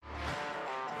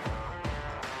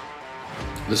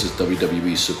This is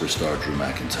WWE superstar Drew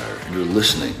McIntyre, and you're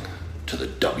listening to the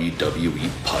WWE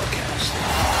Podcast.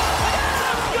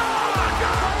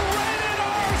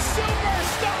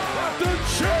 The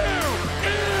champ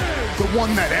is the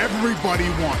one that everybody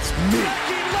wants, me.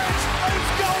 Becky Lynch is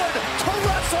going to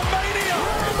WrestleMania.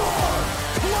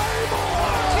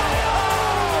 Claymore!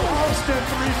 Austin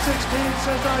 316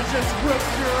 says I just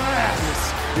whipped your ass.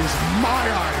 This is my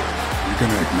idol. You're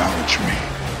going to acknowledge me.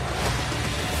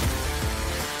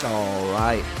 All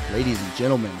right, ladies and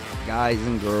gentlemen, guys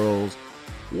and girls,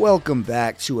 welcome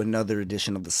back to another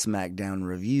edition of the SmackDown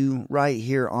Review right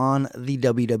here on the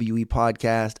WWE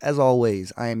Podcast. As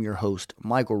always, I am your host,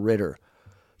 Michael Ritter.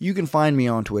 You can find me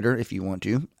on Twitter if you want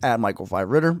to, at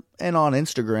Michael5Ritter, and on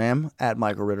Instagram, at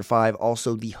MichaelRitter5,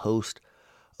 also the host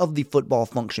of the Football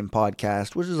Function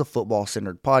Podcast, which is a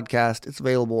football-centered podcast. It's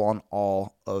available on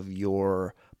all of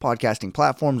your podcasting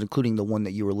platforms, including the one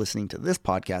that you are listening to this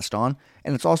podcast on,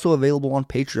 and it's also available on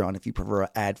Patreon if you prefer an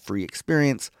ad-free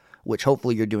experience, which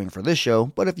hopefully you're doing for this show,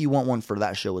 but if you want one for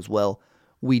that show as well,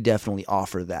 we definitely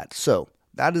offer that. So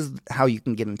that is how you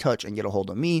can get in touch and get a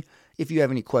hold of me if you have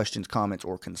any questions, comments,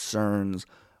 or concerns,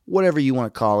 whatever you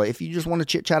want to call it. If you just want to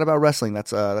chit-chat about wrestling,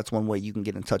 that's one way you can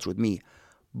get in touch with me.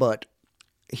 But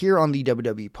here on the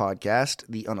WWE Podcast,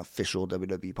 the unofficial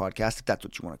WWE Podcast, if that's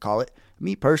what you want to call it,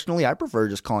 me personally, I prefer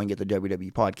just calling it the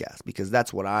WWE Podcast because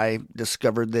that's what I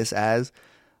discovered this as,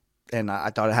 and I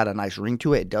thought it had a nice ring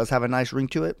to it. It does have a nice ring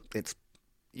to it. It's,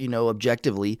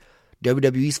 objectively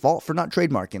WWE's fault for not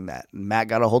trademarking that. Matt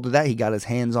got a hold of that. He got his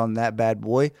hands on that bad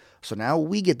boy. So now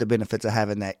we get the benefits of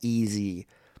having that easily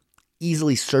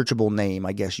searchable name,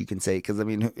 I guess you can say. Because,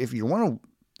 if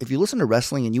you listen to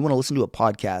wrestling and you want to listen to a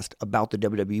podcast about the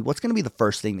WWE, what's going to be the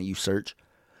first thing that you search?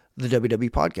 The WWE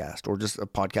Podcast, or just a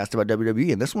podcast about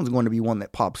WWE. And this one's going to be one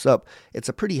that pops up. It's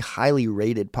a pretty highly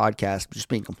rated podcast, just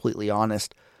being completely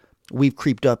honest. We've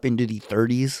creeped up into the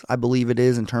 30s, I believe it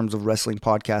is, in terms of wrestling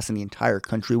podcasts in the entire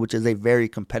country, which is a very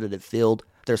competitive field.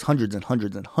 There's hundreds and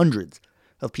hundreds and hundreds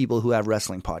of people who have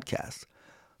wrestling podcasts.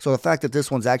 So the fact that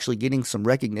this one's actually getting some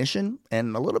recognition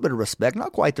and a little bit of respect,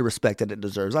 not quite the respect that it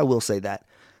deserves, I will say that,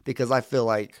 because I feel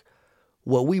like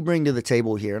what we bring to the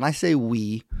table here, and I say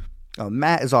we,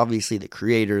 Matt is obviously the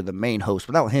creator, the main host.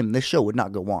 Without him, this show would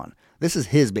not go on. This is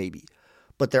his baby.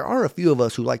 But there are a few of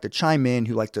us who like to chime in,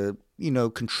 who like to,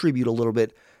 contribute a little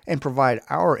bit and provide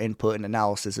our input and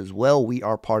analysis as well. We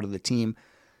are part of the team.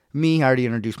 Me, I already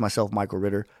introduced myself, Michael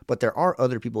Ritter, but there are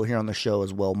other people here on the show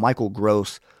as well. Michael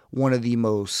Gross, one of the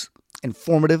most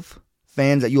informative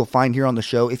fans that you'll find here on the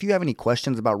show. If you have any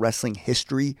questions about wrestling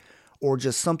history or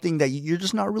just something that you're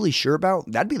just not really sure about,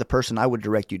 that'd be the person I would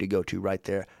direct you to go to right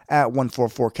there at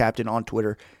 144Captain on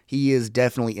Twitter. He is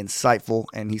definitely insightful,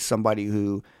 and he's somebody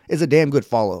who is a damn good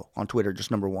follow on Twitter, just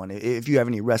number one. If you have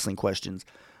any wrestling questions,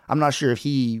 I'm not sure if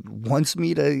he wants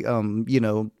me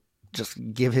to,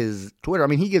 just give his Twitter.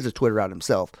 He gives his Twitter out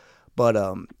himself, but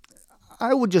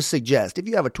I would just suggest if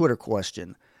you have a Twitter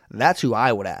question, that's who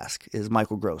I would ask, is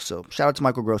Michael Gross. So shout out to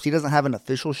Michael Gross. He doesn't have an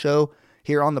official show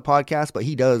here on the podcast, but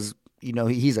he does.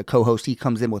 He's a co-host. He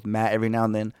comes in with Matt every now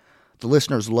and then. The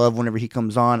listeners love whenever he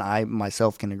comes on. I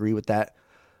myself can agree with that.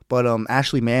 But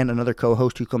Ashley Mann, another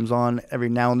co-host who comes on every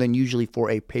now and then, usually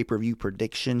for a pay-per-view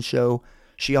prediction show.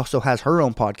 She also has her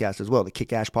own podcast as well, the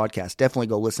Kick Ash Podcast. Definitely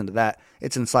go listen to that.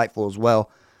 It's insightful as well.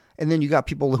 And then you got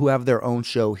people who have their own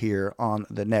show here on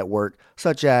the network,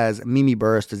 such as Mimi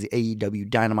Burris does the AEW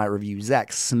Dynamite review,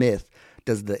 Zach Smith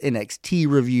does the NXT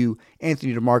review,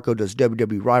 Anthony DeMarco does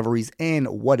WWE Rivalries, and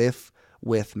What If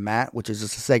with Matt, which is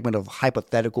just a segment of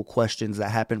hypothetical questions that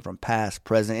happen from past,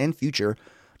 present, and future.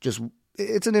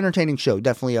 It's an entertaining show,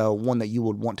 definitely one that you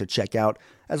would want to check out,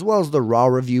 as well as the Raw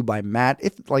review by Matt.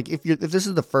 If this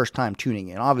is the first time tuning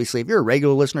in, obviously, if you're a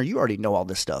regular listener, you already know all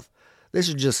this stuff. This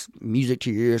is just music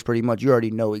to your ears, pretty much. You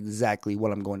already know exactly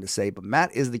what I'm going to say, but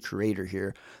Matt is the creator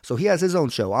here, so he has his own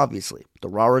show, obviously, the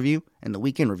Raw review and the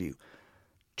Weekend review.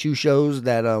 Two shows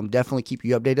that definitely keep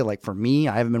you updated. Like for me,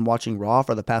 I haven't been watching Raw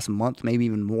for the past month, maybe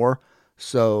even more.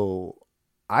 So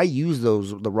I use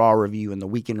the Raw review and the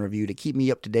Weekend review to keep me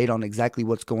up to date on exactly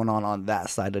what's going on that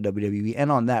side of WWE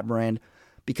and on that brand.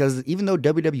 Because even though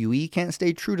WWE can't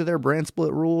stay true to their brand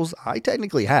split rules, I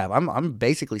technically have. I'm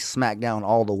basically SmackDown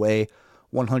all the way,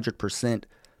 100%.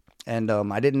 And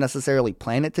I didn't necessarily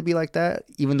plan it to be like that,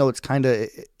 even though it's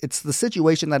the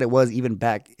situation that it was even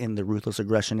back in the Ruthless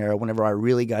Aggression era. Whenever I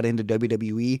really got into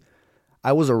WWE,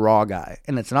 I was a Raw guy,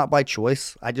 and it's not by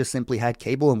choice. I just simply had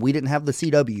cable, and we didn't have the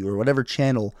CW or whatever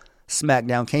channel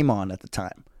SmackDown came on at the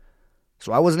time.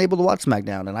 So I wasn't able to watch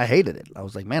SmackDown, and I hated it. I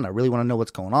was like, man, I really want to know what's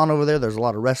going on over there. There's a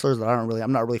lot of wrestlers that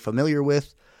I'm not really familiar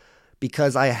with,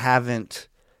 because I haven't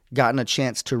gotten a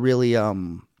chance to really,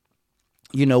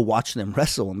 watch them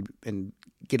wrestle and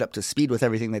get up to speed with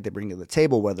everything that they bring to the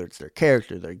table, whether it's their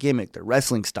character, their gimmick, their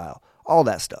wrestling style, all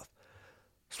that stuff.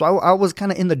 So I was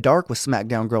kind of in the dark with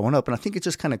SmackDown growing up, and I think it's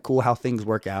just kind of cool how things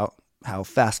work out, how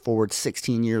fast forward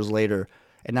 16 years later,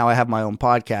 and now I have my own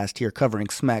podcast here covering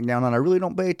SmackDown, and I really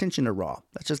don't pay attention to Raw.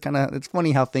 That's just it's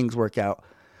funny how things work out.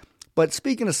 But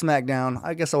speaking of SmackDown,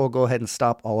 I guess I will go ahead and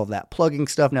stop all of that plugging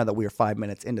stuff now that we are 5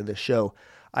 minutes into the show.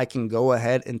 I can go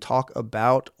ahead and talk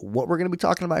about what we're going to be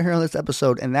talking about here on this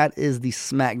episode, and that is the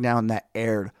SmackDown that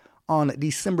aired on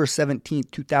December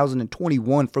 17th,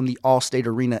 2021 from the Allstate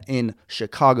Arena in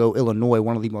Chicago, Illinois,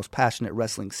 one of the most passionate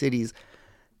wrestling cities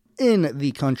in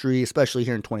the country, especially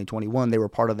here in 2021. They were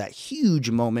part of that huge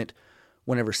moment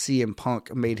whenever CM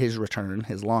Punk made his return,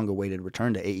 his long-awaited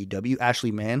return to AEW.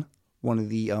 Ashley Mann, one of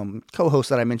the co-hosts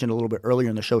that I mentioned a little bit earlier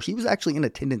in the show, she was actually in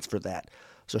attendance for that.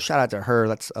 So shout out to her.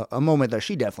 That's a moment that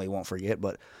she definitely won't forget,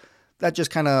 but that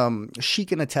just kind of, she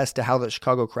can attest to how the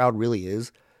Chicago crowd really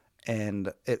is.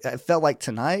 And it felt like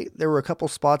tonight there were a couple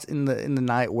spots in the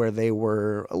night where they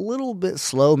were a little bit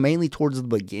slow, mainly towards the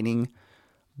beginning.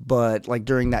 But like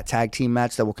during that tag team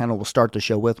match that we'll start the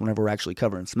show with whenever we're actually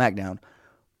covering SmackDown.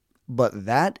 But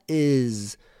that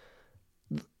is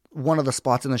one of the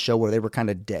spots in the show where they were kind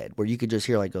of dead, where you could just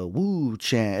hear like a woo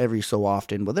chant every so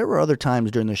often. But there were other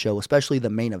times during the show, especially the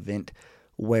main event,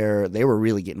 where they were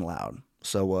really getting loud.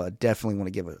 So definitely want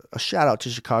to give a shout out to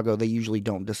Chicago. They usually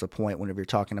don't disappoint whenever you're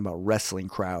talking about wrestling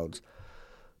crowds.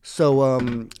 So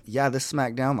this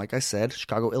SmackDown, like I said,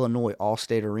 Chicago, Illinois,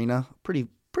 Allstate Arena, pretty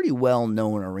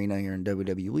well-known arena here in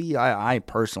WWE. I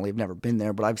personally have never been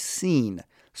there, but I've seen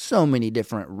so many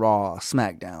different Raw,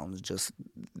 SmackDowns.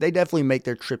 They definitely make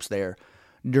their trips there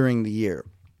during the year.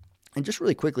 And just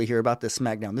really quickly here about this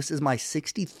SmackDown, this is my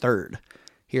 63rd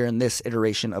here in this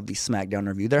iteration of the SmackDown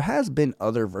review. There has been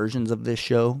other versions of this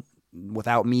show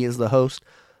without me as the host,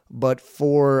 but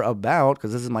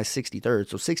because this is my 63rd,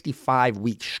 so 65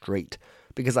 weeks straight,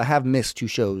 because I have missed 2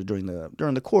 shows during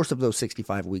the course of those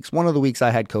 65 weeks. One of the weeks I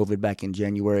had COVID back in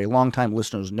January. Longtime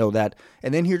listeners know that.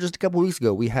 And then here just a couple weeks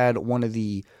ago, we had one of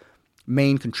the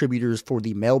main contributors for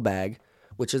the mailbag,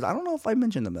 which is, I don't know if I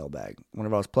mentioned the mailbag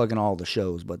whenever I was plugging all the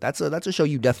shows, but that's a show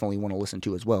you definitely want to listen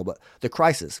to as well. But The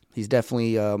Crisis, he's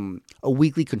definitely a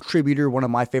weekly contributor, one of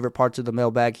my favorite parts of the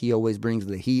mailbag. He always brings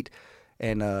the heat,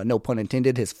 and no pun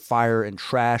intended, his fire and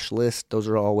trash list. Those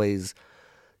are always,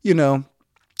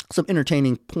 some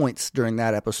entertaining points during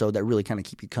that episode that really kind of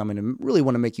keep you coming and really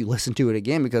want to make you listen to it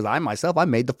again, because I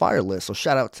made the fire list. So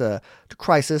shout out to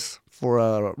Crisis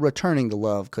for returning the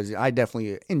love, because I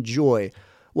definitely enjoy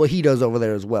what he does over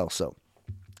there as well. So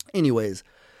anyways,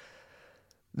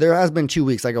 there has been 2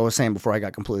 weeks, like I was saying before I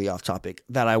got completely off topic,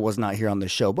 that I was not here on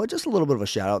this show, but just a little bit of a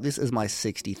shout out. This is my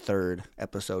 63rd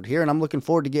episode here, and I'm looking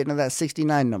forward to getting to that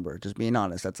 69 number. Just being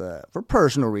honest, that's for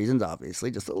personal reasons,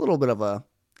 obviously, just a little bit of a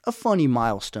funny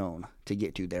milestone to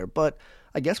get to there. But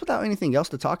I guess without anything else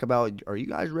to talk about, are you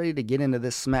guys ready to get into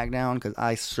this SmackDown? Because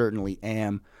I certainly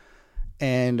am.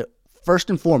 And first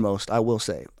and foremost, I will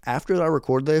say, after I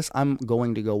record this, I'm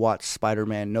going to go watch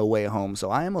Spider-Man No Way Home.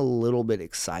 So I am a little bit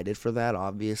excited for that,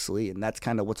 obviously, and that's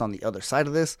kind of what's on the other side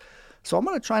of this. So I'm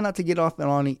going to try not to get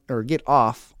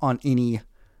off on any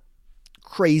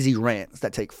crazy rants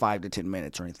that take 5 to 10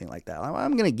 minutes or anything like that.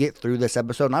 I'm going to get through this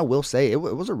episode, and I will say it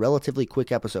was a relatively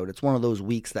quick episode. It's one of those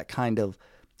weeks that kind of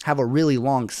have a really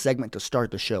long segment to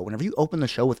start the show. Whenever you open the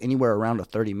show with anywhere around a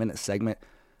 30-minute segment,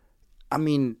 I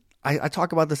mean, I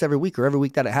talk about this every week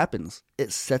that it happens.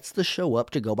 It sets the show up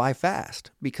to go by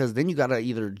fast, because then you got to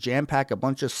either jam-pack a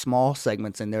bunch of small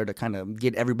segments in there to kind of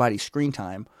get everybody's screen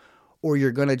time, or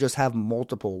you're going to just have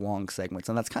multiple long segments.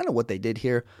 And that's kind of what they did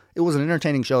here. It was an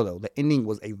entertaining show, though. The ending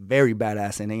was a very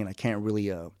badass ending, and I can't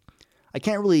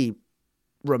really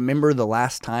remember the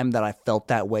last time that I felt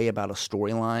that way about a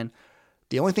storyline.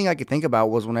 The only thing I could think about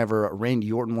was whenever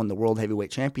Randy Orton won the World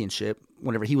Heavyweight Championship,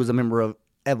 whenever he was a member of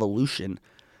Evolution,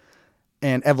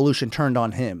 and Evolution turned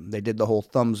on him. They did the whole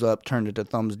thumbs up, turned it to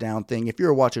thumbs down thing. If you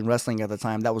were watching wrestling at the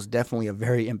time, that was definitely a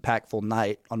very impactful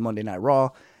night on Monday Night Raw.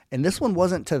 And this one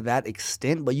wasn't to that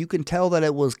extent, but you can tell that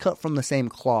it was cut from the same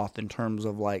cloth in terms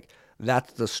of, like,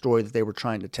 that's the story that they were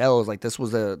trying to tell. Is like this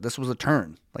was a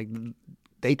turn. Like,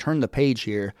 they turned the page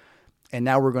here, and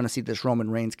now we're going to see this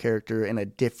Roman Reigns character in a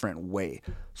different way.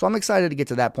 So I'm excited to get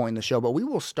to that point in the show, but we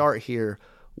will start here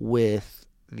with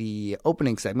the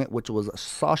opening segment, which was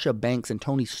Sasha Banks and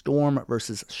Toni Storm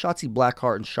versus Shotzi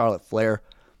Blackheart and Charlotte Flair.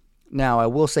 Now, I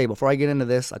will say, before I get into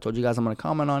this, I told you guys I'm going to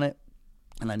comment on it,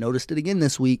 and I noticed it again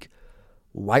this week,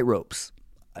 white ropes.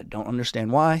 I don't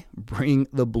understand why. Bring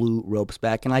the blue ropes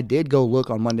back. And I did go look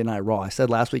on Monday Night Raw. I said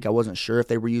last week I wasn't sure if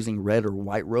they were using red or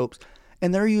white ropes,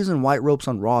 and they're using white ropes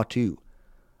on Raw too.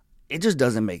 It just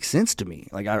doesn't make sense to me.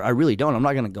 Like, I really don't. I'm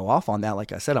not going to go off on that.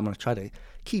 Like I said, I'm going to try to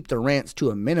keep the rants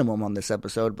to a minimum on this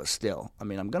episode, but still, I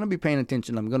mean, I'm going to be paying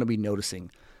attention. I'm going to be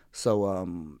noticing. So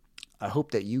I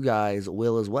hope that you guys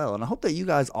will as well. And I hope that you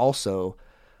guys also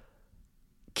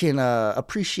can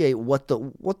appreciate what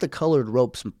the colored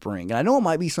ropes bring. And I know it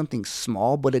might be something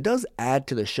small, but it does add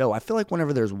to the show. I feel like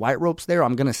whenever there's white ropes there,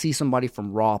 I'm going to see somebody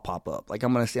from Raw pop up. Like,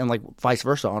 I'm going to see, and like vice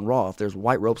versa on Raw. If there's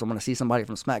white ropes, I'm going to see somebody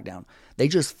from SmackDown. They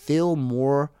just feel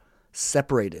more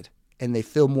separated, and they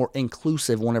feel more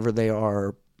inclusive whenever they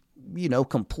are,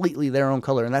 completely their own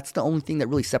color. And that's the only thing that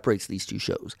really separates these two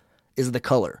shows, is the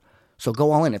color. So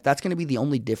go all in. If that's going to be the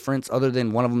only difference, other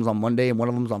than one of them's on Monday and one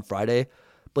of them's on Friday,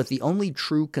 but the only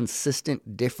true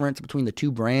consistent difference between the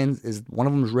two brands is one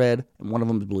of them's red and one of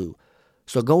them's blue.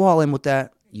 So go all in with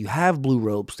that. You have blue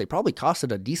ropes. They probably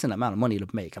costed a decent amount of money to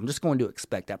make. I'm just going to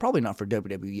expect that. Probably not for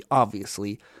WWE,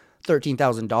 obviously.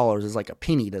 $13,000 is like a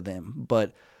penny to them.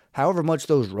 But however much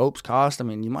those ropes cost, I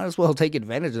mean, you might as well take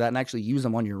advantage of that and actually use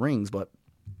them on your rings. But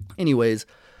anyways,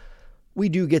 we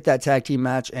do get that tag team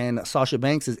match, and Sasha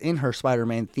Banks is in her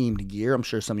Spider-Man themed gear. I'm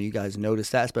sure some of you guys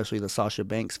noticed that, especially the Sasha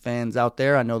Banks fans out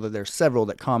there. I know that there's several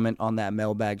that comment on that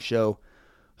mailbag show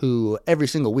who every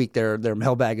single week their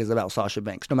mailbag is about Sasha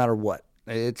Banks, no matter what.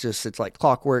 It's like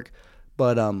clockwork.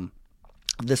 But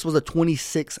this was a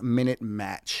 26-minute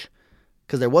match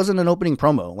because there wasn't an opening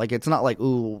promo. Like, it's not like,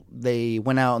 ooh, they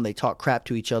went out and they talked crap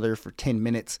to each other for 10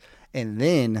 minutes and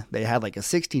then they had like a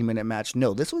 16-minute match.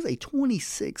 No, this was a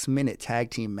 26-minute tag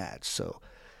team match. So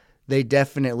they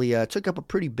definitely took up a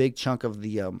pretty big chunk of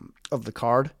the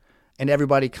card, and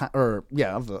everybody, of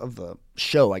the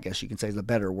show, I guess you can say is a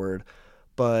better word.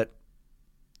 But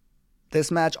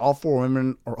this match, all four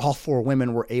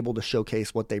women were able to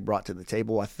showcase what they brought to the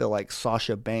table. I feel like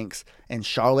Sasha Banks and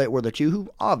Charlotte were the two who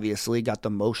obviously got the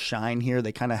most shine here.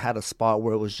 They kind of had a spot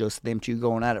where it was just them two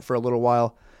going at it for a little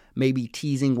while, maybe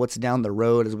teasing what's down the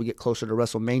road as we get closer to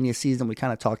WrestleMania season. We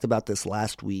kind of talked about this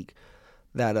last week,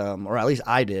 that, or at least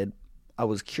I did. I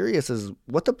was curious as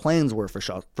what the plans were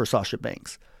for Sasha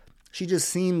Banks. She just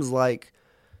seems like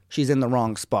she's in the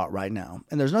wrong spot right now.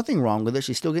 And there's nothing wrong with it.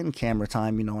 She's still getting camera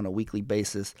time, on a weekly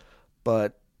basis.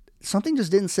 But something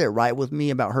just didn't sit right with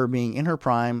me about her being in her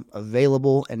prime,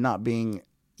 available, and not being,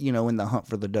 in the hunt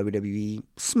for the WWE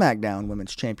SmackDown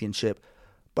Women's Championship.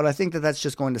 But I think that that's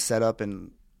just going to set up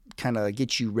and kind of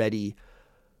get you ready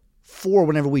for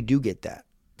whenever we do get that.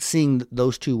 Seeing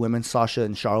those two women, Sasha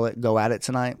and Charlotte, go at it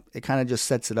tonight, it kind of just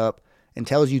sets it up and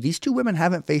tells you these two women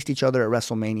haven't faced each other at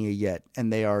WrestleMania yet,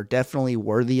 and they are definitely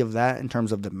worthy of that in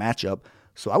terms of the matchup.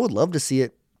 So I would love to see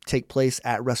it take place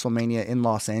at WrestleMania in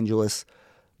Los Angeles.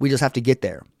 We just have to get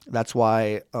there. That's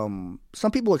why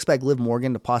some people expect Liv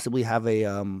Morgan to possibly have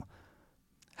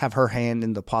her hand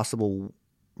in the possible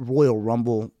Royal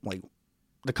Rumble, like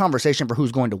the conversation for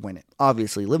who's going to win it.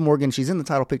 Obviously, Liv Morgan, she's in the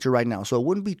title picture right now, so it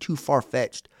wouldn't be too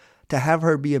far-fetched to have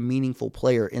her be a meaningful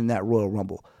player in that Royal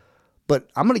Rumble. But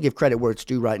I'm going to give credit where it's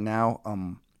due right now.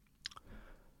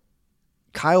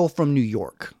 Kyle from New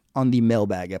York on the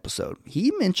mailbag episode,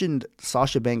 he mentioned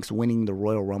Sasha Banks winning the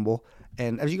Royal Rumble.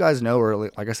 And as you guys know,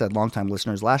 or like I said, longtime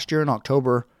listeners, last year in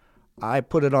October, I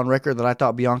put it on record that I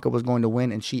thought Bianca was going to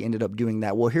win, and she ended up doing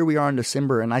that. Well, here we are in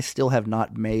December, and I still have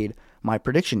not made my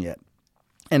prediction yet.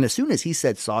 And as soon as he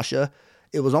said Sasha,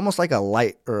 it was almost like a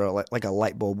light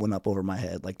bulb went up over my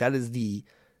head. Like, that is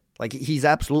he's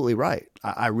absolutely right.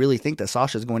 I really think that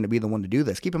Sasha is going to be the one to do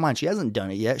this. Keep in mind, she hasn't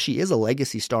done it yet. She is a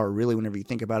legacy star, really, whenever you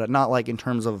think about it. Not like in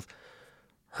terms of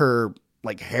her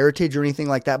heritage or anything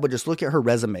like that, but just look at her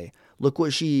resume. Look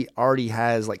what she already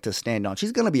has to stand on.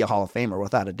 She's going to be a Hall of Famer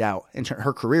without a doubt. And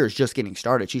her career is just getting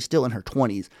started. She's still in her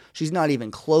 20s. She's not even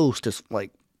close to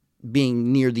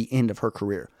being near the end of her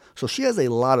career. So she has a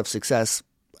lot of success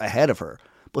ahead of her,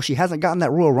 but she hasn't gotten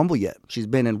that Royal Rumble yet. She's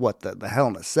been in the Hell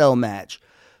in a Cell match.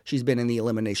 She's been in the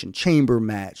Elimination Chamber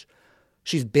match.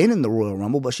 She's been in the Royal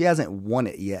Rumble, but she hasn't won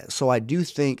it yet. So I do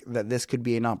think that this could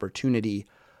be an opportunity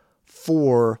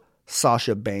for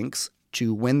Sasha Banks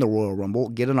to win the Royal Rumble,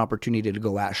 get an opportunity to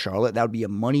go at Charlotte. That would be a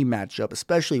money matchup,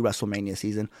 especially WrestleMania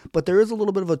season. But there is a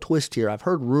little bit of a twist here. I've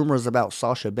heard rumors about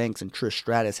Sasha Banks and Trish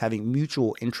Stratus having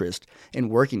mutual interest in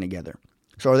working together.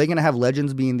 So are they going to have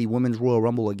legends be in the Women's Royal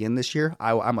Rumble again this year?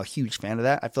 I'm a huge fan of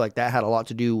that. I feel like that had a lot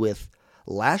to do with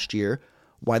last year,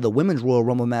 why the Women's Royal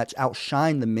Rumble match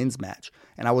outshined the men's match.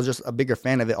 And I was just a bigger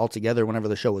fan of it altogether whenever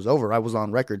the show was over. I was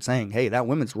on record saying, hey, that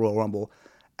Women's Royal Rumble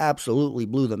absolutely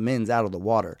blew the men's out of the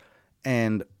water.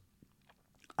 And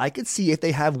I could see if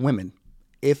they have women,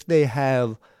 if they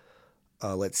have,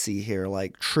 let's see here,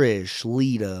 like Trish,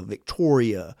 Lita,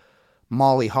 Victoria,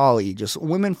 Molly Holly, just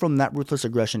women from that Ruthless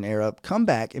Aggression era, come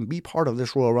back and be part of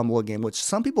this Royal Rumble again, which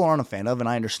some people aren't a fan of, and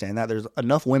I understand that. There's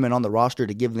enough women on the roster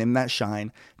to give them that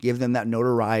shine, give them that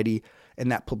notoriety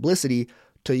and that publicity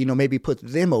to, maybe put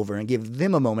them over and give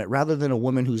them a moment rather than a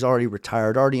woman who's already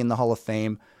retired, already in the Hall of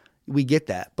Fame. We get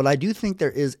that. But I do think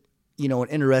there is, an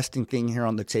interesting thing here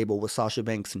on the table with Sasha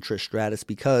Banks and Trish Stratus,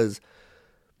 because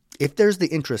if there's the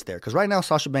interest there, because right now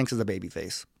Sasha Banks is a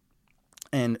babyface,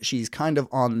 and she's kind of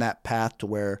on that path to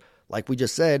where, like we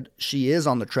just said, she is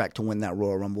on the track to win that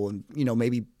Royal Rumble and,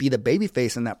 maybe be the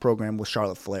babyface in that program with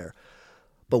Charlotte Flair.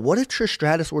 But what if Trish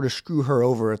Stratus were to screw her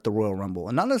over at the Royal Rumble?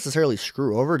 And not necessarily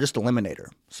screw over, just eliminate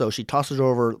her. So she tosses her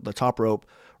over the top rope,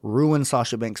 ruins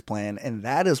Sasha Banks' plan, and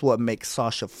that is what makes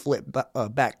Sasha flip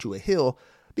back to a heel,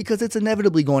 because it's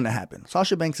inevitably going to happen.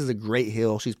 Sasha Banks is a great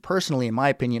heel. She's personally, in my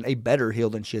opinion, a better heel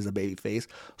than she is a babyface.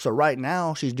 So right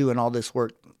now, she's doing all this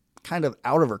work kind of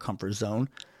out of her comfort zone.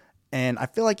 And I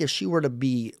feel like if she were to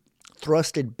be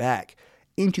thrusted back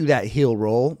into that heel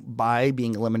role by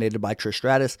being eliminated by Trish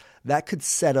Stratus, that could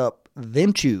set up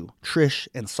them two, Trish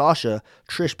and Sasha,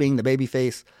 Trish being the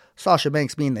babyface, Sasha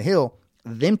Banks being the heel,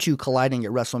 them two colliding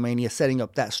at WrestleMania, setting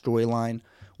up that storyline.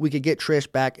 We could get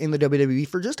Trish back in the WWE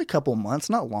for just a couple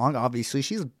months, not long, obviously.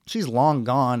 She's long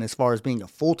gone as far as being a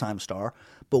full-time star,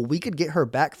 but we could get her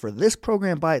back for this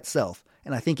program by itself,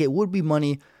 and I think it would be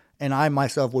money, and I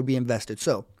myself would be invested.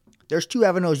 So there's two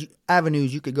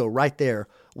avenues you could go right there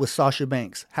with Sasha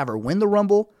Banks. Have her win the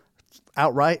Rumble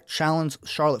outright, challenge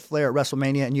Charlotte Flair at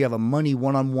WrestleMania, and you have a money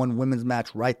one-on-one women's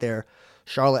match right there.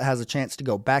 Charlotte has a chance to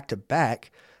go back-to-back,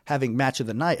 having match of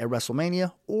the night at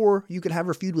WrestleMania, or you could have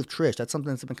her feud with Trish. That's something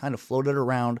that's been kind of floated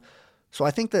around. So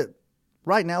I think that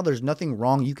right now there's nothing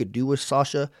wrong you could do with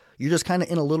Sasha. You're just kind of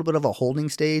in a little bit of a holding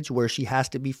stage where she has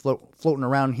to be floating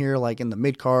around here like in the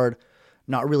mid-card,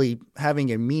 not really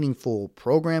having a meaningful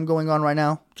program going on right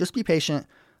now. Just be patient.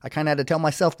 I kind of had to tell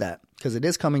myself that because it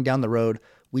is coming down the road.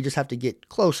 We just have to get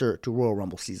closer to Royal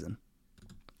Rumble season.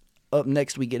 Up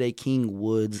next, we get a King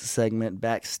Woods segment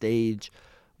backstage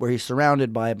where he's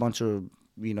surrounded by a bunch of,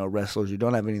 wrestlers who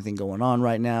don't have anything going on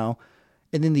right now.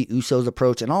 And then the Usos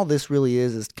approach. And all this really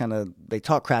is kind of, they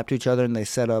talk crap to each other and they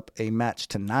set up a match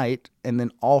tonight and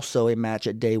then also a match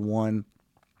at day one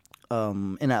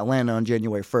in Atlanta on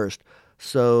January 1st.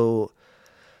 So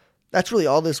that's really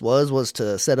all this was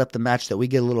to set up the match that we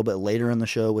get a little bit later in the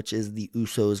show, which is the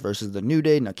Usos versus the New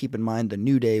Day. Now, keep in mind, the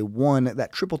New Day won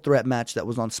that triple threat match that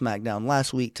was on SmackDown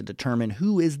last week to determine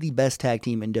who is the best tag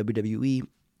team in WWE,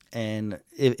 and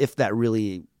if that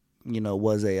really,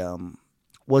 was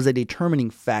a determining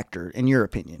factor in your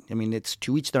opinion. I mean, it's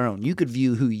to each their own. You could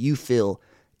view who you feel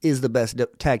is the best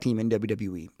tag team in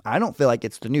WWE. I don't feel like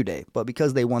it's the New Day, but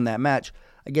because they won that match,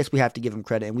 I guess we have to give them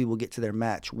credit, and we will get to their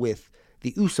match with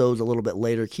the Usos a little bit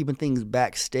later. Keeping things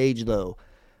backstage, though,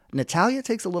 Natalya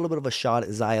takes a little bit of a shot at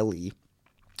Xia Li.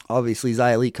 Obviously,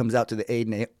 Xia Li comes out to the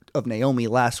aid of Naomi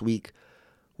last week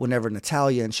whenever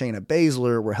Natalya and Shayna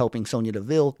Baszler were helping Sonya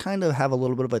Deville kind of have a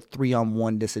little bit of a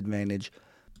 3-on-1 disadvantage.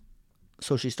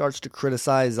 So she starts to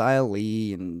criticize Xia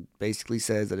Li and basically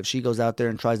says that if she goes out there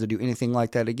and tries to do anything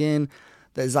like that again,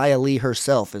 that Xia Li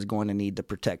herself is going to need to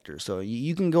protect her. So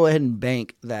you can go ahead and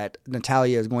bank that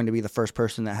Natalya is going to be the first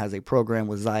person that has a program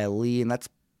with Xia Li, and that's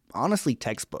honestly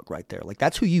textbook right there. Like,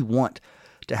 that's who you want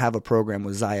to have a program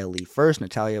with Xia Li first.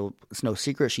 Natalya, it's no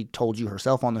secret, she told you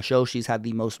herself on the show she's had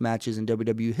the most matches in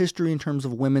WWE history in terms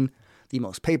of women, the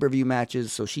most pay-per-view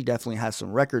matches, so she definitely has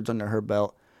some records under her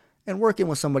belt. And working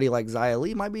with somebody like Xia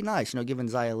Li might be nice, giving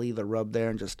Xia Li the rub there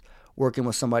and just working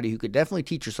with somebody who could definitely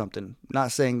teach her something.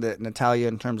 Not saying that Natalya,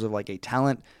 in terms of like a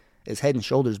talent, is head and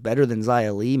shoulders better than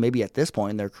Xia Li. Maybe at this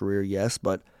point in their career, yes,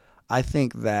 but I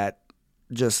think that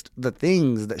just the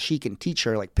things that she can teach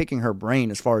her, like picking her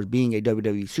brain as far as being a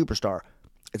WWE superstar,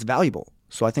 it's valuable.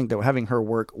 So I think that having her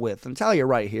work with Natalya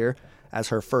right here as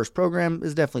her first program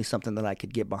is definitely something that I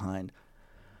could get behind.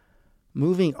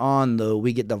 Moving on, though,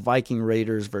 we get the Viking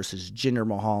Raiders versus Jinder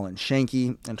Mahal and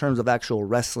Shanky. In terms of actual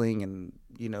wrestling and,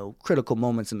 critical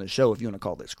moments in the show, if you want to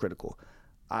call this critical,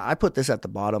 I put this at the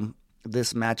bottom.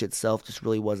 This match itself just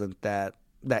really wasn't that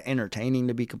entertaining,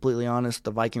 to be completely honest.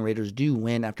 The Viking Raiders do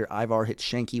win after Ivar hits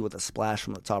Shanky with a splash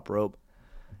from the top rope.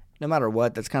 No matter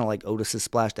what, that's kind of like Otis's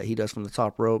splash that he does from the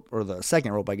top rope, or the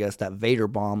second rope, I guess, that Vader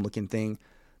bomb looking thing.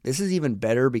 This is even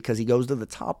better because he goes to the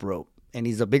top rope. And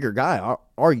he's a bigger guy,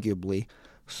 arguably.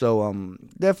 So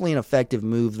definitely an effective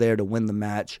move there to win the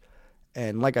match.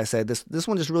 And like I said, this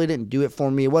one just really didn't do it for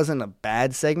me. It wasn't a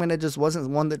bad segment. It just wasn't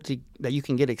one that you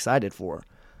can get excited for.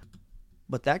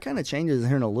 But that kind of changes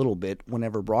here in a little bit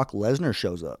whenever Brock Lesnar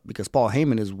shows up, because Paul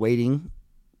Heyman is waiting,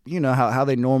 you know, how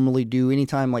they normally do.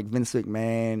 Anytime like Vince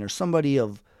McMahon or somebody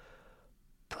of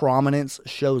prominence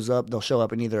shows up, they'll show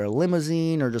up in either a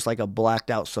limousine or just like a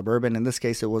blacked out Suburban. In this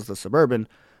case, it was the Suburban.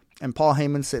 And Paul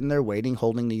Heyman's sitting there waiting,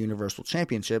 holding the Universal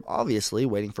Championship, obviously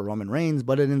waiting for Roman Reigns,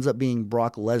 but it ends up being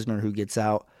Brock Lesnar who gets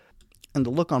out. And the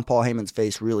look on Paul Heyman's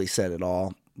face really said it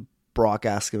all. Brock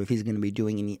asks him if he's going to be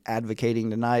doing any advocating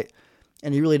tonight,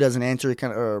 and he really doesn't answer.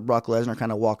 Brock Lesnar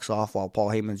kind of walks off while Paul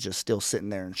Heyman's just still sitting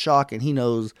there in shock, and he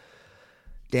knows,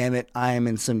 damn it, I am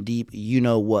in some deep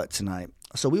you-know-what tonight.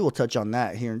 So we will touch on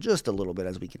that here in just a little bit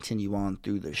as we continue on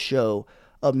through the show.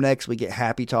 Up next, we get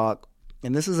Happy Talk.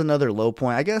 And this is another low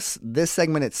point. I guess this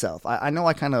segment itself, I know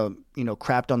I kind of,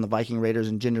 crapped on the Viking Raiders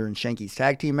and Jinder and Shanky's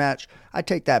tag team match. I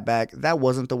take that back. That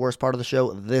wasn't the worst part of the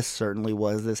show. This certainly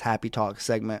was, this Happy Talk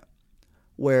segment,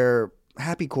 where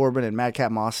Happy Corbin and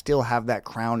Madcap Moss still have that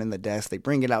crown in the desk. They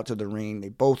bring it out to the ring. They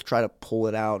both try to pull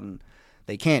it out, and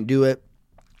they can't do it.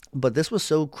 But this was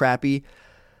so crappy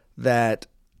that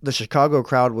the Chicago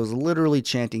crowd was literally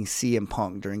chanting CM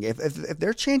Punk during it. If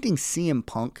they're chanting CM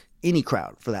Punk, any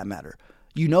crowd for that matter,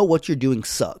 you know what you're doing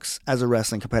sucks as a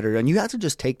wrestling competitor, and you have to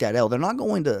just take that L. They're not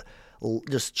going to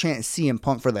just chant CM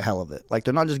Punk for the hell of it. Like,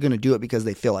 they're not just going to do it because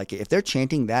they feel like it. If they're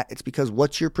chanting that, it's because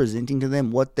what you're presenting to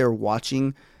them, what they're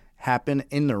watching happen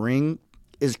in the ring,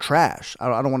 is trash. I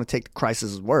don't want to take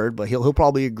Crisis' word, but he'll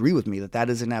probably agree with me that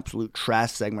is an absolute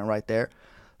trash segment right there.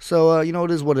 So,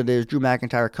 it is what it is. Drew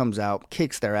McIntyre comes out,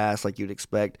 kicks their ass like you'd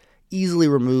expect, easily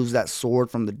removes that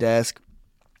sword from the desk,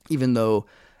 even though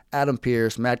Adam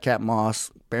Pearce, Madcap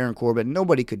Moss, Baron Corbin,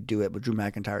 nobody could do it, but Drew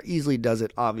McIntyre easily does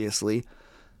it, obviously.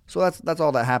 So that's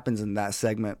all that happens in that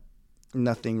segment.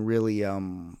 Nothing really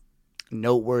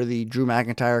noteworthy. Drew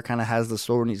McIntyre kind of has the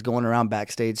sword, and he's going around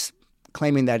backstage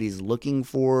claiming that he's looking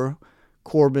for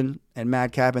Corbin and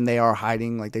Madcap, and they are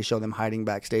hiding. Like, they show them hiding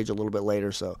backstage a little bit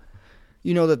later. So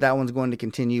you know that one's going to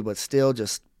continue, but still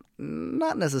just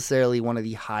not necessarily one of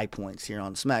the high points here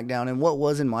on SmackDown, and what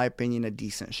was, in my opinion, a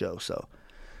decent show. So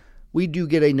we do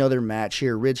get another match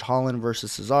here, Ridge Holland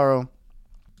versus Cesaro.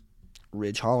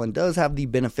 Ridge Holland does have the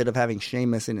benefit of having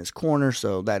Sheamus in his corner,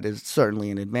 so that is certainly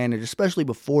an advantage, especially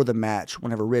before the match,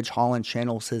 whenever Ridge Holland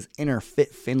channels his inner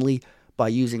Fit Finley by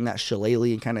using that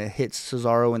shillelagh and kind of hits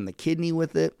Cesaro in the kidney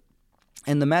with it.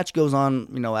 And the match goes on,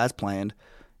 as planned,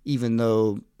 even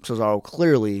though Cesaro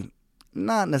clearly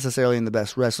not necessarily in the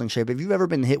best wrestling shape. If you've ever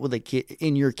been hit with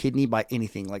in your kidney by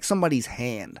anything, like somebody's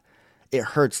hand, it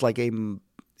hurts like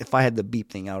if I had the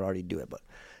beep thing, I would already do it, but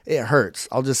it hurts.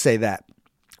 I'll just say that.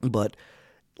 But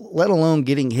let alone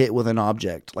getting hit with an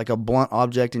object, like a blunt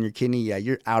object in your kidney, yeah,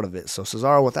 you're out of it. So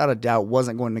Cesaro, without a doubt,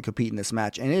 wasn't going to compete in this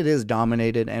match, and it is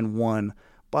dominated and won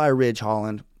by Ridge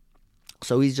Holland.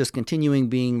 So he's just continuing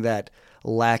being that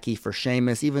lackey for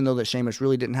Sheamus, even though that Sheamus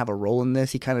really didn't have a role in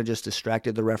this. He kind of just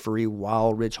distracted the referee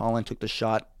while Ridge Holland took the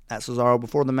shot at Cesaro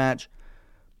before the match.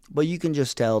 But you can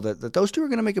just tell that those two are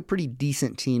going to make a pretty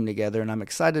decent team together, and I'm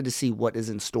excited to see what is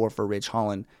in store for Ridge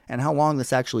Holland and how long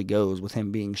this actually goes with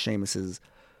him being Sheamus's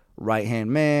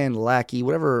right-hand man, lackey,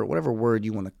 whatever word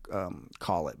you want to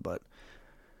call it. But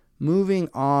moving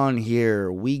on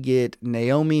here, we get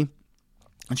Naomi,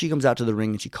 and she comes out to the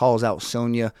ring, and she calls out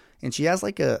Sonya, and she has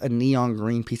like a neon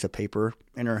green piece of paper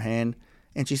in her hand,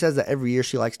 and she says that every year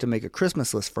she likes to make a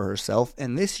Christmas list for herself,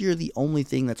 and this year the only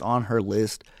thing that's on her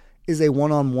list is a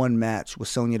one-on-one match with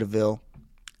Sonya Deville,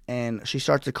 and she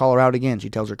starts to call her out again. She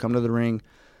tells her, come to the ring.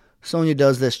 Sonya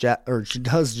does she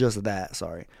does just that,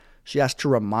 sorry. She has to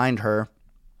remind her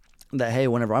that, hey,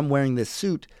 whenever I'm wearing this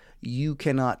suit, you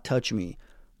cannot touch me.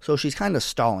 So she's kind of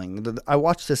stalling. I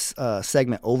watched this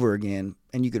segment over again,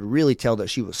 and you could really tell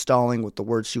that she was stalling with the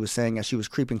words she was saying as she was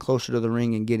creeping closer to the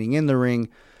ring and getting in the ring,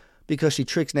 because she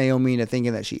tricks Naomi into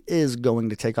thinking that she is going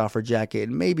to take off her jacket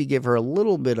and maybe give her a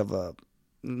little bit of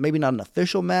maybe not an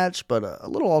official match, but a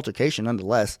little altercation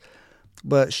nonetheless.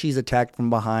 But she's attacked from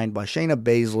behind by Shayna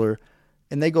Baszler,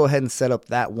 and they go ahead and set up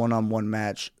that one-on-one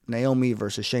match, Naomi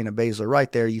versus Shayna Baszler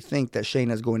right there. You think that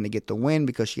Shayna's going to get the win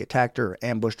because she attacked her or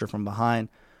ambushed her from behind.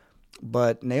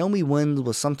 But Naomi wins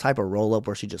with some type of roll-up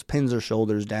where she just pins her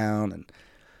shoulders down, and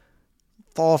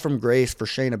fall from grace for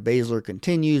Shayna Baszler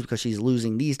continues because she's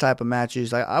losing these type of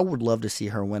matches. I would love to see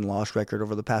her win-loss record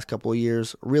over the past couple of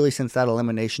years, really since that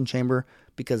Elimination Chamber,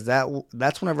 because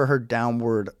that's whenever her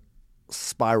downward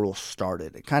spiral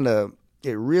started.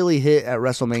 It really hit at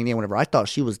WrestleMania whenever I thought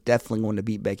she was definitely going to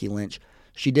beat Becky Lynch.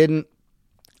 She didn't,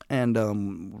 and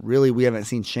really we haven't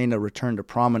seen Shayna return to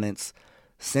prominence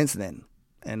since then.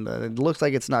 And it looks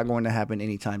like it's not going to happen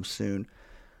anytime soon.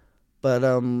 But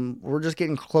we're just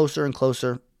getting closer and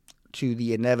closer to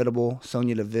the inevitable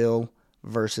Sonya Deville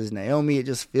versus Naomi. It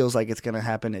just feels like it's going to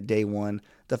happen at day one.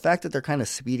 The fact that they're kind of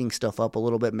speeding stuff up a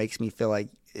little bit makes me feel like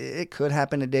it could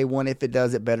happen at day one. If it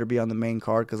does, it better be on the main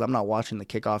card because I'm not watching the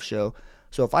kickoff show.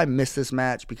 So if I miss this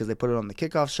match because they put it on the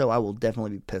kickoff show, I will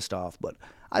definitely be pissed off. But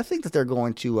I think that they're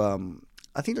going to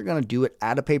do it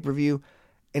at a pay-per-view,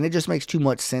 and it just makes too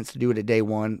much sense to do it at day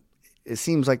one. It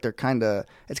seems like it's going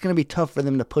to be tough for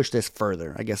them to push this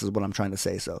further, I guess is what I'm trying to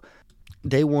say. So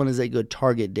day one is a good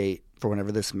target date for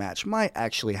whenever this match might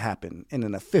actually happen in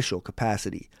an official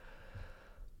capacity.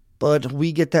 But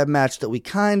we get that match that we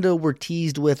kind of were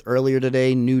teased with earlier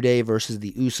today, New Day versus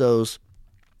the Usos.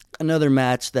 Another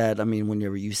match that,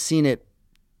 whenever you've seen it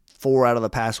 4 out of the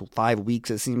past 5 weeks,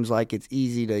 it seems like it's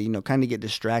easy to, kind of get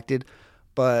distracted.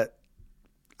 But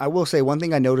I will say one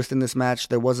thing I noticed in this match,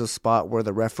 there was a spot where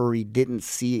the referee didn't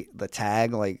see the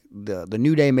tag. Like the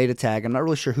New Day made a tag. I'm not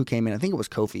really sure who came in. I think it was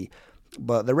Kofi.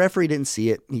 But the referee didn't see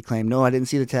it. He claimed, no, I didn't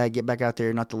see the tag. Get back out there.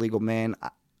 You're not the legal man.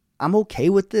 I'm okay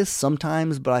with this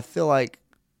sometimes, but I feel like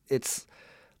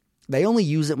they only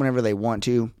use it whenever they want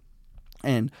to.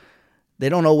 And they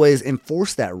don't always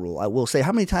enforce that rule. I will say,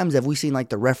 how many times have we seen like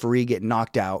the referee get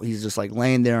knocked out? He's just like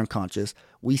laying there unconscious.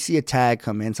 We see a tag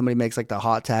come in. Somebody makes like the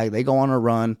hot tag. They go on a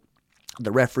run.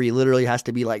 The referee literally has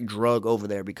to be like drug over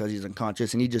there because he's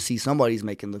unconscious. And he just sees somebody's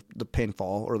making the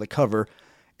pinfall or the cover.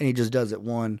 And he just does it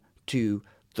 1, 2,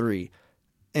 3.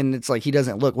 And it's like he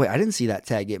doesn't look, wait, I didn't see that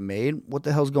tag get made. What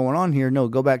the hell's going on here? No,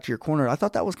 go back to your corner. I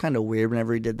thought that was kind of weird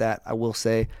whenever he did that, I will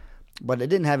say. But it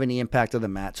didn't have any impact on the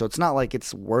match. So it's not like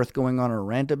it's worth going on a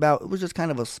rant about. It was just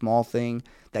kind of a small thing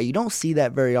that you don't see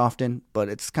that very often. But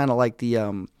it's kind of like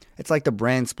it's like the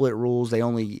brand split rules. They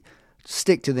only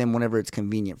stick to them whenever it's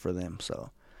convenient for them. So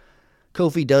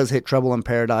Kofi does hit Trouble in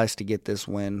Paradise to get this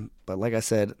win. But like I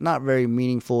said, not very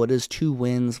meaningful. It is 2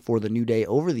 wins for the New Day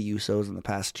over the Usos in the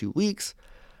past 2 weeks.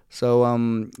 So,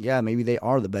 maybe they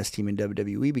are the best team in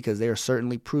WWE because they are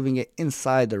certainly proving it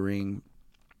inside the ring,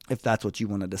 if that's what you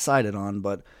want to decide it on.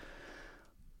 But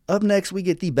up next, we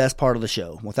get the best part of the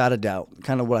show, without a doubt.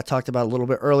 Kind of what I talked about a little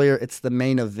bit earlier. It's the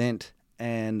main event,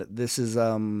 and this is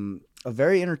a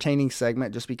very entertaining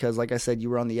segment just because, like I said, you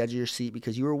were on the edge of your seat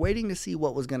because you were waiting to see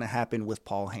what was going to happen with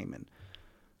Paul Heyman.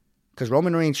 Because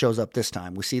Roman Reigns shows up this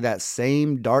time. We see that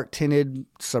same dark-tinted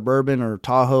Suburban or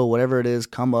Tahoe, whatever it is,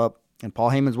 come up. And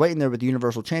Paul Heyman's waiting there with the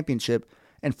Universal Championship.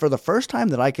 And for the first time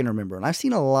that I can remember, and I've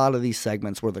seen a lot of these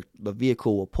segments where the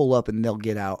vehicle will pull up and they'll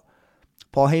get out.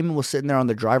 Paul Heyman was sitting there on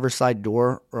the driver's side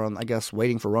door, or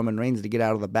waiting for Roman Reigns to get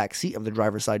out of the back seat of the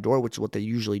driver's side door, which is what they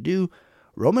usually do.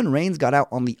 Roman Reigns got out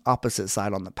on the opposite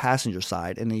side, on the passenger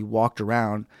side, and he walked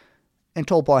around and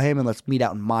told Paul Heyman, let's meet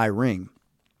out in my ring.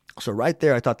 So right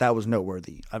there, I thought that was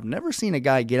noteworthy. I've never seen a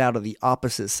guy get out of the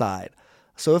opposite side.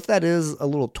 So if that is a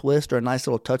little twist or a nice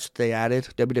little touch that they added,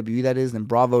 WWE that is, then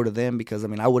bravo to them because,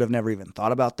 I would have never even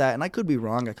thought about that. And I could be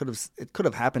wrong. It could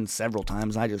have happened several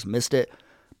times and I just missed it.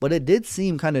 But it did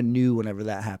seem kind of new whenever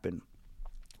that happened.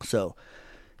 So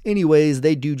anyways,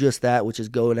 they do just that, which is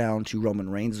go down to Roman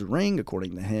Reigns' ring,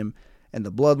 according to him. And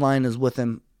the Bloodline is with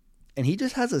him. And he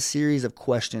just has a series of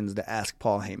questions to ask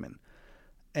Paul Heyman.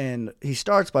 And he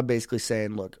starts by basically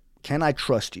saying, look, can I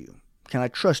trust you? Can I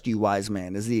trust you, wise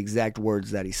man? Is the exact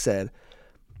words that he said.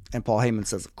 And Paul Heyman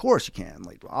says, of course you can.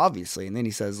 Like, obviously. And then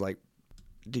he says, like,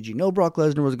 did you know Brock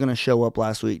Lesnar was going to show up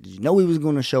last week? Did you know he was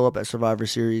going to show up at Survivor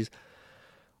Series?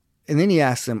 And then he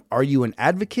asks him, are you an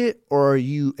advocate or are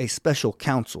you a special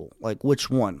counsel? Like, which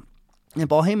one? And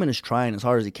Paul Heyman is trying as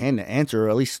hard as he can to answer, or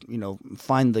at least,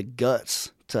 find the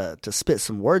guts to spit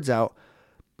some words out.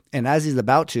 And as he's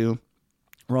about to,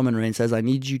 Roman Reigns says, I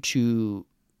need you to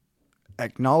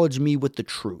acknowledge me with the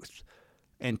truth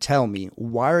and tell me,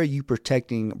 why are you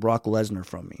protecting Brock Lesnar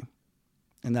from me?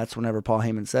 And that's whenever Paul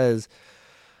Heyman says,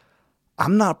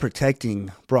 I'm not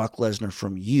protecting Brock Lesnar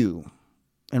from you.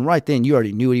 And right then, you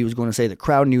already knew what he was going to say. The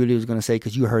crowd knew what he was going to say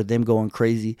because you heard them going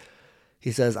crazy.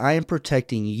 He says, I am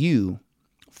protecting you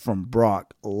from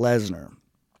Brock Lesnar.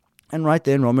 And right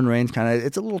then, Roman Reigns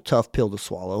it's a little tough pill to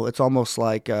swallow. It's almost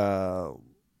like it's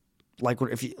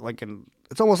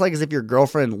almost like as if your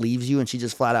girlfriend leaves you and she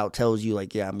just flat out tells you,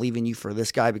 like, yeah, I'm leaving you for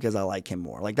this guy because I like him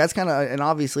more. Like, that's kind of, and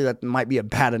obviously that might be a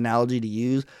bad analogy to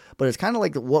use, but it's kind of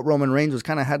like what Roman Reigns was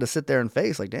kind of had to sit there and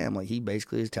face. Like, damn, like, he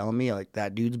basically is telling me, like,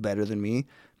 that dude's better than me.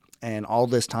 And all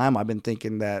this time I've been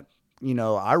thinking that,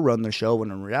 I run the show,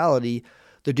 when in reality,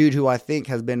 the dude who I think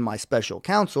has been my special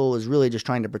counsel is really just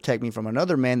trying to protect me from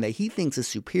another man that he thinks is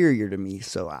superior to me.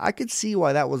 So I could see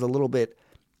why that was a little bit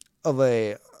of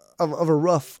a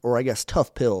rough, or I guess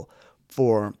tough pill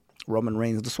for Roman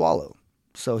Reigns to swallow.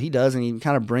 So he does, and he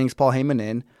kind of brings Paul Heyman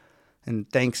in, and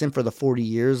thanks him for the 40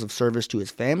 years of service to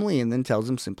his family, and then tells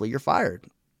him simply, "You're fired,"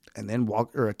 and then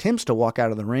attempts to walk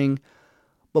out of the ring.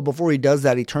 But before he does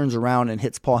that, he turns around and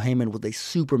hits Paul Heyman with a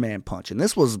Superman punch. And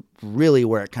this was really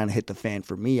where it kind of hit the fan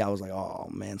for me. I was like, oh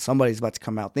man, somebody's about to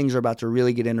come out. Things are about to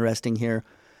really get interesting here.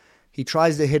 He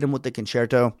tries to hit him with the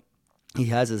concerto. He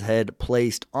has his head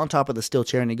placed on top of the steel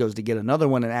chair, and he goes to get another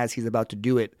one. And as he's about to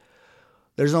do it,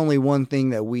 there's only one thing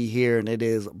that we hear, and it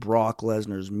is Brock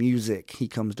Lesnar's music. He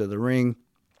comes to the ring.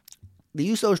 The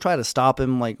Usos try to stop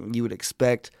him like you would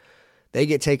expect. They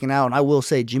get taken out, and I will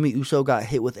say Jimmy Uso got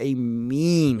hit with a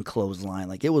mean clothesline.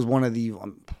 Like, it was one of the,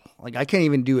 I can't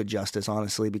even do it justice,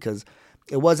 honestly, because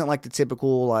it wasn't like the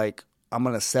typical, like, I'm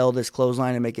going to sell this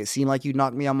clothesline and make it seem like you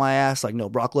knocked me on my ass. Like, no,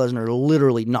 Brock Lesnar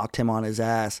literally knocked him on his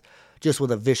ass just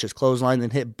with a vicious clothesline, then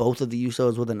hit both of the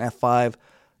Usos with an F5,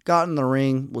 got in the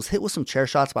ring, was hit with some chair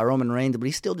shots by Roman Reigns, but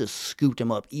he still just scooped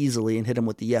him up easily and hit him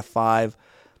with the F5,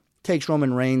 takes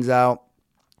Roman Reigns out,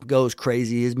 goes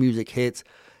crazy, his music hits.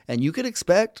 And you could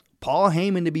expect Paul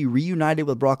Heyman to be reunited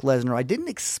with Brock Lesnar. I didn't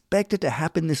expect it to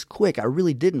happen this quick. I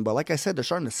really didn't. But like I said, they're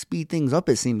starting to speed things up,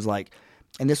 it seems like.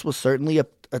 And this was certainly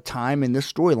a time in this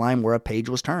storyline where a page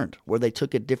was turned, where they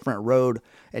took a different road.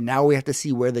 And now we have to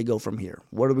see where they go from here.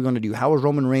 What are we going to do? How is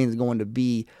Roman Reigns going to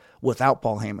be without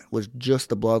Paul Heyman? It was just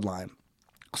the bloodline.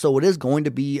 So it is going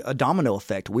to be a domino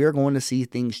effect. We are going to see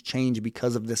things change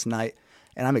because of this night.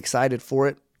 And I'm excited for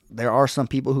it. There are some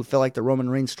people who feel like the Roman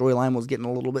Reigns storyline was getting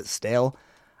a little bit stale.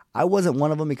 I wasn't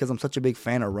one of them because I'm such a big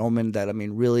fan of Roman that, I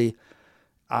mean, really,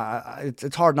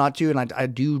 it's hard not to, and I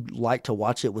do like to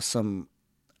watch it with some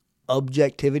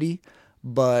objectivity,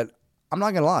 but I'm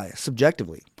not going to lie,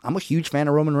 subjectively, I'm a huge fan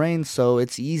of Roman Reigns, so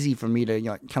it's easy for me to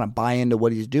kind of buy into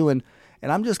what he's doing,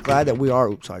 and I'm just glad that we are,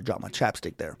 oops, sorry, I dropped my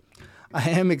chapstick there. I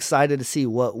am excited to see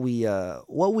what we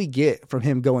get from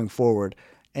him going forward,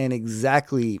 and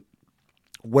exactly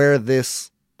where this,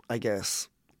 I guess,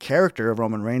 character of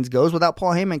Roman Reigns goes without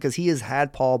Paul Heyman, because he has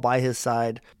had Paul by his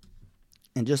side,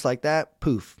 and just like that,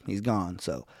 poof, he's gone.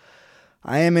 So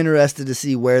I am interested to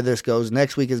see where this goes.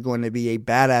 Next week is going to be a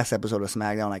badass episode of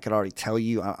SmackDown. I could already tell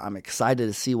you. I'm excited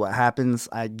to see what happens.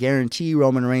 I guarantee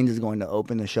Roman Reigns is going to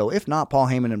open the show, if not Paul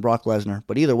Heyman and Brock Lesnar.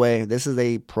 But either way, this is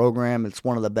a program. It's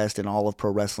one of the best in all of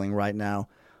pro wrestling right now.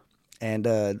 And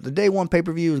the day one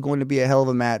pay-per-view is going to be a hell of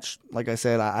a match. Like I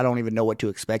said, I don't even know what to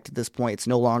expect at this point. It's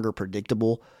no longer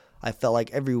predictable. I felt like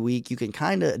every week you can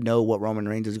kind of know what Roman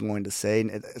Reigns is going to say.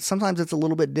 And sometimes it's a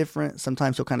little bit different.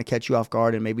 Sometimes he'll kind of catch you off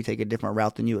guard and maybe take a different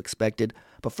route than you expected.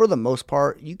 But for the most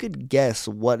part, you could guess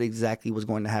what exactly was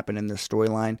going to happen in this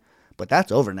storyline. But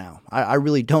that's over now. I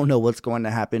really don't know what's going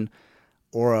to happen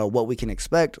or what we can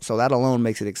expect. So that alone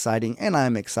makes it exciting. And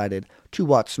I'm excited to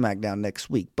watch SmackDown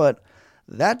next week. But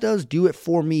that does do it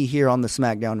for me here on the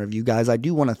SmackDown review, guys. I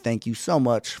do want to thank you so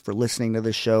much for listening to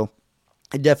this show.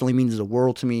 It definitely means the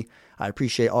world to me. I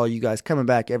appreciate all you guys coming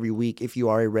back every week. If you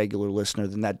are a regular listener,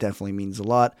 then that definitely means a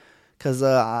lot, because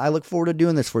I look forward to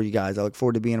doing this for you guys. I look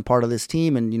forward to being a part of this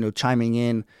team and, chiming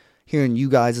in, hearing you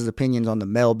guys' opinions on the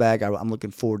mailbag. I'm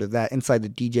looking forward to that. Inside the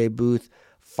DJ booth,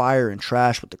 Fire and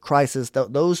Trash with the Crisis.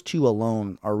 Those two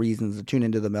alone are reasons to tune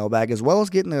into the mailbag, as well as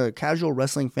getting a casual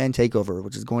wrestling fan takeover,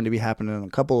 which is going to be happening in a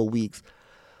couple of weeks.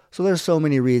 So there's so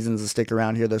many reasons to stick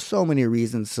around here. There's so many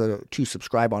reasons to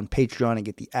subscribe on Patreon and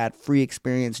get the ad-free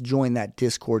experience. Join that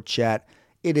Discord chat.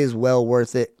 It is well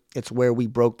worth it. It's where we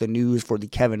broke the news for the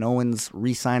Kevin Owens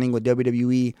re-signing with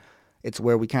WWE. It's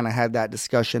where we kind of had that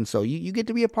discussion. So you get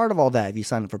to be a part of all that if you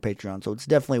sign up for Patreon. So it's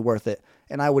definitely worth it,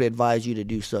 and I would advise you to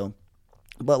do so.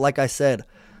 But like I said,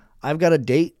 I've got a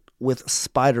date with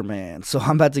Spider-Man, so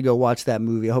I'm about to go watch that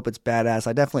movie. I hope it's badass.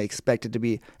 I definitely expect it to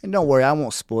be, and don't worry, I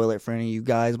won't spoil it for any of you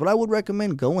guys, but I would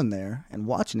recommend going there and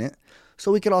watching it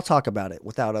so we could all talk about it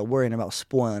without worrying about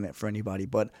spoiling it for anybody.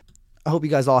 But I hope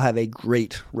you guys all have a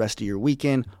great rest of your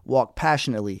weekend. Walk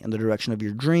passionately in the direction of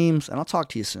your dreams, and I'll talk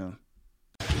to you soon.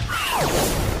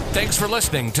 Thanks for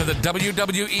listening to the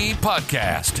WWE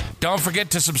Podcast. Don't forget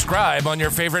to subscribe on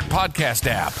your favorite podcast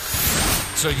app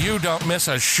so you don't miss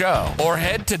a show, or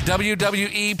head to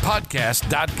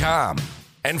WWEpodcast.com.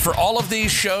 And for all of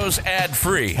these shows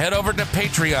ad-free, head over to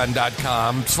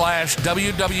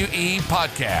patreon.com/WWE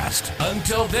Podcast.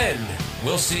 Until then,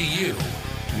 we'll see you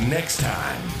next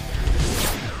time.